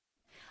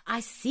I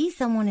see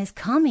someone is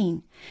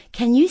coming.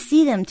 Can you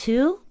see them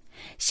too?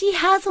 She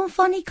has on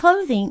funny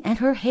clothing, and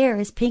her hair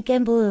is pink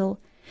and blue.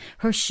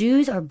 Her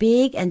shoes are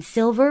big and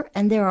silver,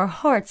 and there are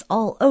hearts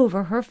all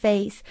over her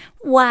face.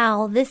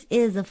 Wow, this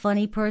is a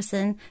funny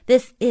person.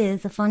 This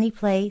is a funny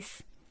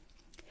place.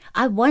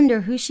 I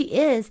wonder who she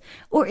is,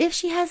 or if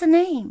she has a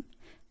name.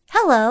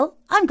 Hello,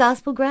 I'm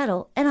Gospel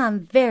Gretel, and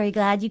I'm very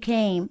glad you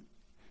came.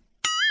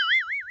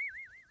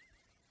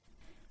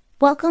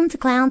 Welcome to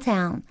Clown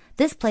Town.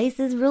 This place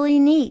is really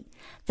neat.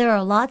 There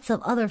are lots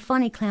of other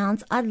funny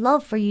clowns I'd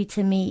love for you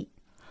to meet.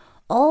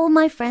 All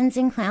my friends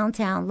in Clown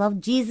Town love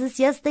Jesus,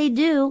 yes they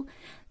do.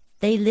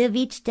 They live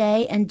each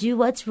day and do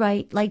what's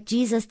right like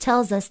Jesus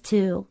tells us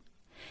to.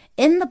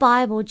 In the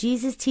Bible,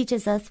 Jesus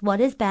teaches us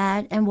what is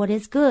bad and what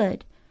is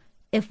good.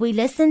 If we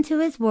listen to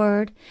his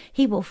word,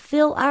 he will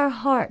fill our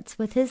hearts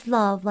with his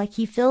love like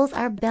he fills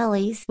our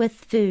bellies with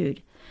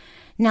food.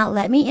 Now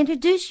let me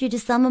introduce you to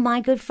some of my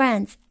good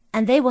friends,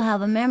 and they will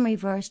have a memory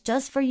verse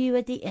just for you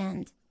at the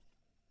end.